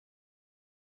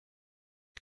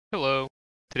Hello.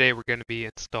 Today we're going to be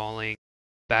installing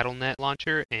Battle.net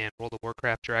Launcher and World of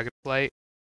Warcraft Dragonflight.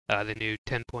 The new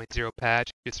 10.0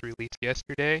 patch just released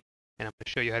yesterday, and I'm going to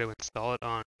show you how to install it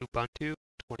on Ubuntu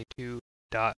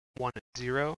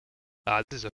 22.10.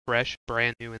 This is a fresh,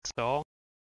 brand new install.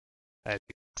 As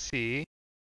you can see,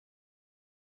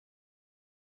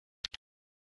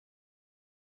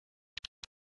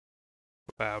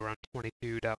 we're on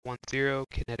 22.10,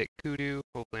 Kinetic Kudu.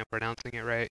 Hopefully I'm pronouncing it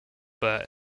right. But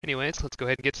anyways, let's go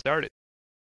ahead and get started.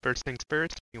 First things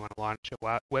first, you want to launch a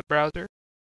web browser.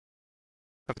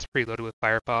 Comes preloaded with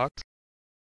Firefox.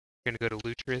 You're going to go to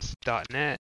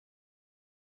lutris.net,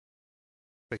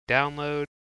 click download.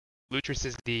 Lutris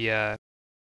is the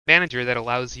manager that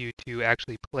allows you to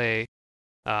actually play,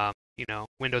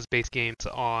 Windows-based games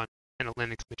on a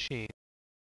Linux machine.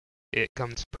 It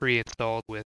comes pre-installed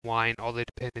with Wine, all the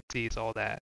dependencies, all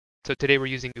that. So today we're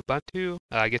using Ubuntu.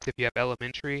 I guess if you have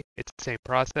elementary, it's the same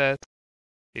process.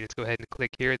 You just go ahead and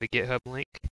click here, the GitHub link.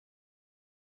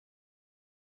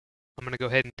 I'm going to go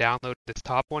ahead and download this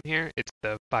top one here. It's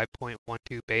the 5.12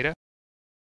 beta.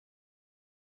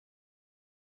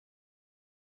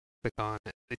 Click on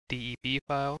the DEB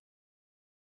file.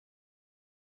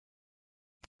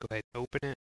 Go ahead and open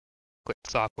it. Click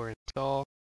software install.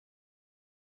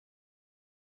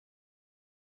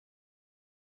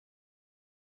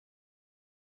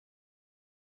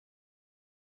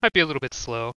 Might be a little bit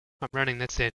slow. I'm running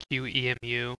this in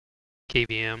QEMU,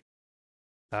 KVM,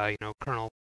 kernel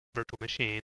virtual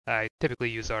machine. I typically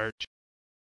use Arch.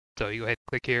 So you go ahead and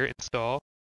click here, install.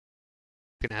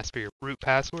 You can ask for your root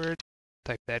password.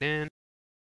 Type that in.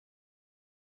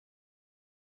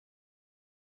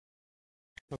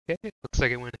 Okay, looks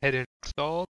like it went ahead and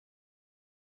installed.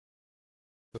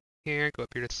 Go here, go up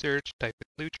here to search, type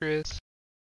in Lutris,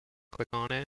 click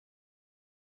on it.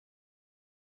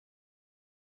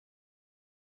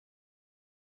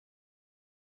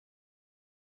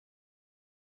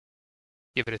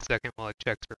 Give it a second while it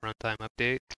checks for runtime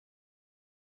updates.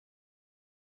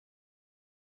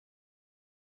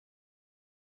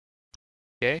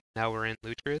 Okay, now we're in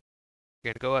Lutris. You're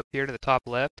going to go up here to the top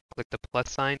left, click the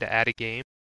plus sign to add a game.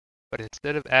 But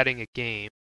instead of adding a game,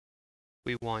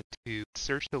 we want to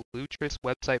search the Lutris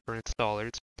website for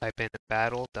installers. Type in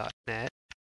battle.net.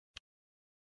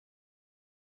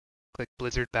 Click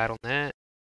Blizzard Battle.net.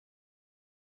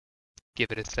 Give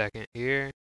it a second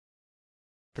here.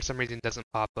 For some reason it doesn't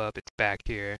pop up, it's back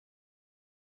here.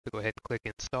 So go ahead and click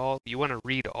install. You want to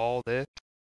read all this.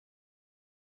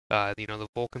 The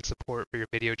Vulkan support for your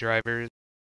video drivers.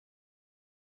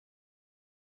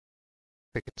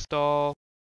 Click install.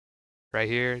 Right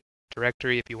here,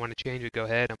 directory. If you want to change it, go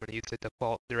ahead. I'm going to use the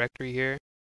default directory here.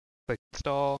 Click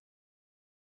install.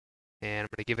 And I'm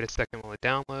going to give it a second while it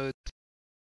downloads.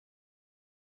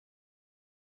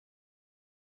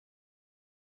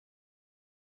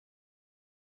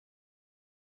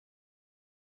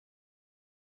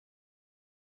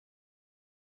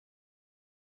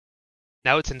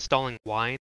 Now it's installing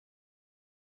Wine.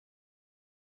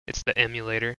 It's the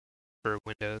emulator for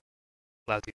Windows.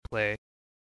 Allows you to play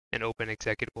and open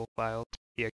executable files,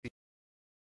 exe.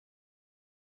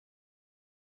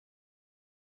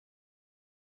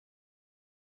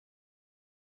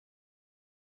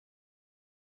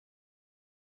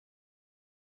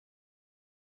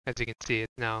 As you can see,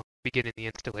 it's now beginning the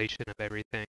installation of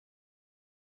everything.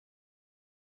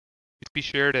 Just be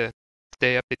sure to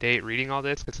stay up to date reading all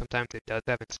this, because sometimes it does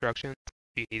have instructions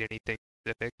if you need anything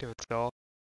specific to install.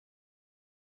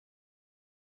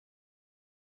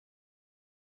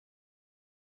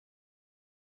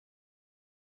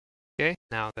 Okay,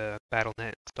 now the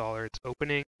Battle.net installer is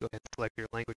opening. Go ahead and select your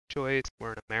language choice.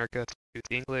 We're in America, so choose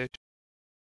English.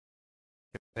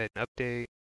 Go ahead and update.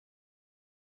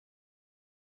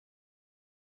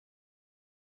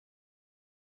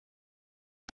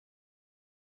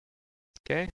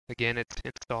 Okay, again, it's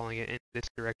installing it in this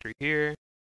directory here.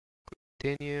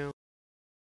 Click continue.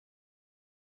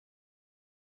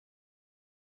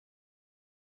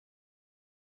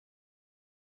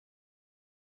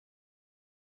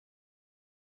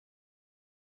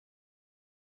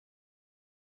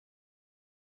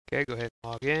 Okay, go ahead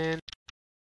and log in.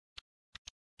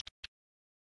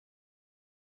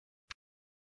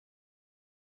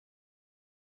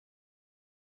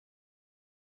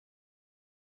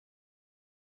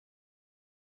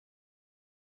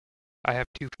 I have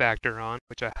two-factor on,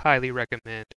 which I highly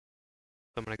recommend. So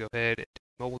I'm going to go ahead and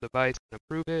mobile device and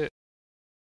approve it.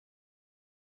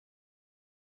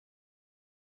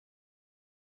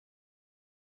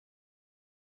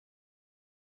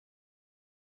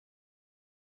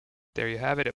 There you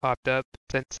have it, it popped up.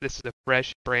 Since this is a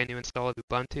fresh, brand new install of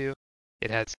Ubuntu,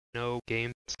 it has no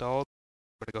games installed.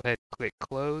 I'm going to go ahead and click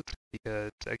close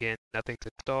because, again, nothing's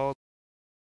installed.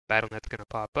 Battle.net's going to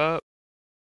pop up.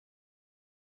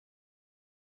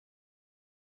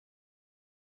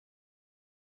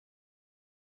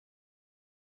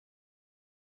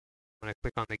 When I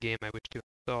click on the game I wish to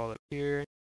install up here,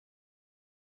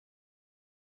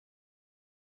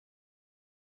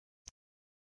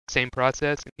 same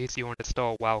process in case you want to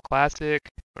install WoW Classic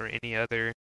or any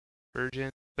other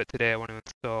version, but today I want to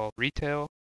install Retail,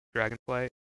 Dragonflight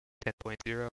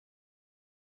 10.0.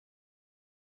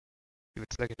 Give it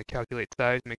a second to calculate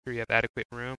size, make sure you have adequate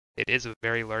room. It is a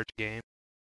very large game.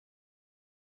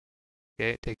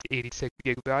 Okay, it takes 86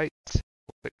 gigabytes.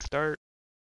 We'll click start.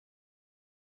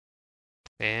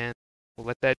 And we'll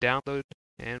let that download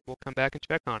and we'll come back and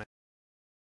check on it.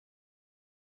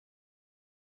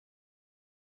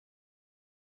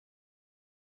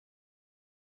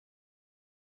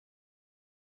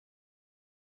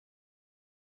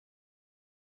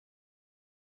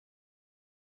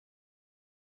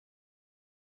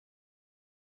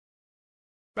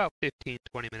 About 15-20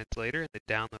 minutes later, and the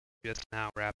download is just now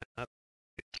wrapping up.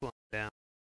 It's slowing down.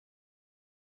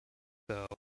 So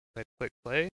let's click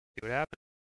play, see what happens.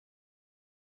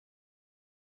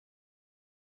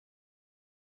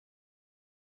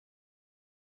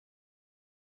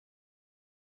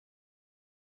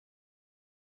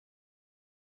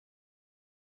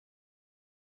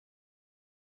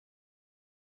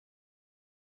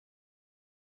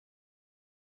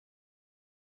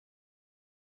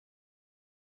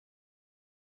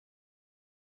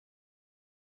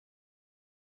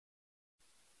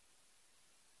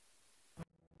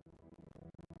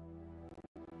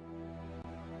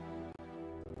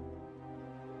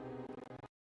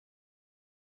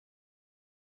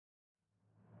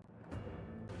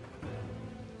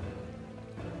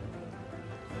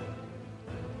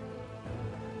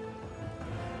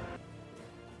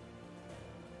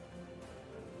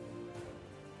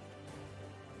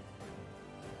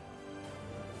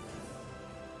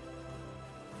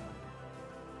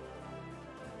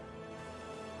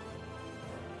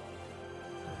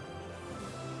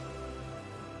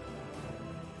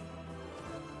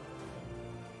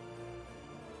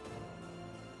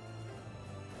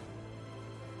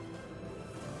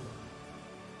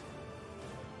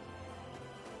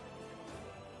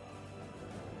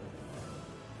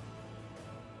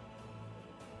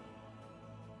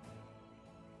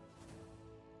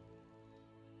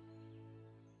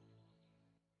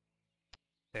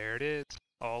 There it is,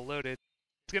 all loaded.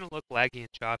 It's going to look laggy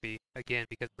and choppy, again,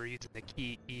 because we're using the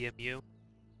key EMU,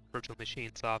 virtual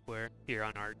machine software, here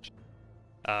on Arch.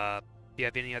 If you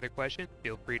have any other questions,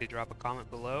 feel free to drop a comment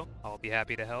below. I'll be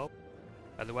happy to help.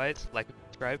 Otherwise, like and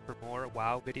subscribe for more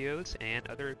WoW videos and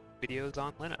other videos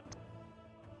on Linux.